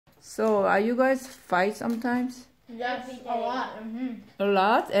So, are you guys fight sometimes? Yes, a lot. A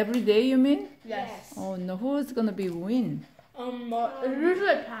lot? Every day, you mean? Yes. Oh no, who's gonna be win? It's usually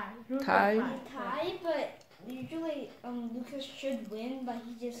a tie. Tie, but usually Lucas should win, but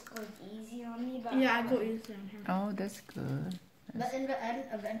he just goes easy on me. But Yeah, I go easy on him. Oh, that's good. But in the end,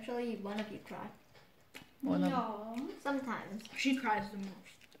 eventually one of you cry. no. Sometimes. She cries the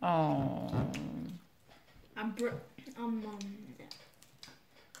most. Oh.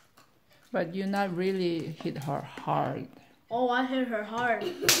 But you not really hit her hard. Oh, I hit her hard.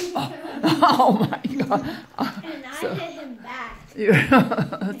 Oh my god. And I hit him back.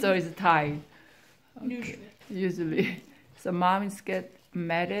 So it's tied. Usually. Usually. So moms get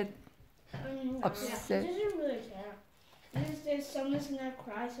mad at, No, upset. He doesn't really care. There's someone's gonna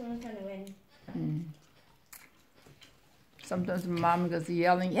cry, someone's gonna win. Sometimes mom goes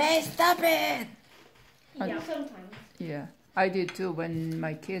yelling, "Hey, stop it!" Yeah, sometimes. Yeah, I did too when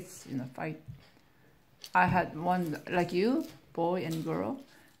my kids, fight. I had one like you, boy and girl.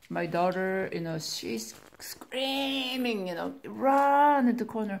 My daughter, she's screaming, run into the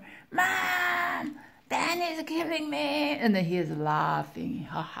corner, "Mom, Danny's killing me!" And then he is laughing,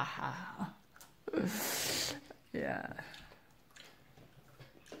 ha ha ha. Yeah.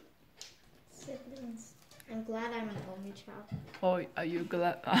 Siblings. I'm glad I'm an only child. Oh, are you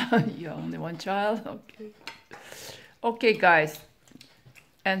glad? You're only one child? Okay. Okay, guys.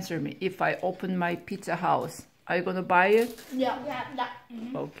 Answer me. If I open my pizza house, are you gonna buy it? Yeah.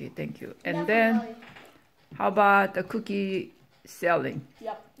 Okay, thank you. And then, how about the cookie selling?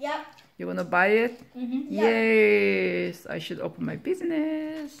 Yep. You wanna buy it? Yes, I should open my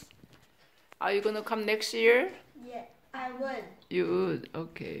business. Are you gonna come next year? Yeah, I would. You would.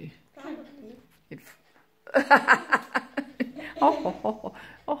 Okay. Probably. If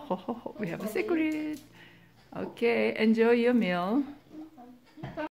we have a secret. Okay, enjoy your meal.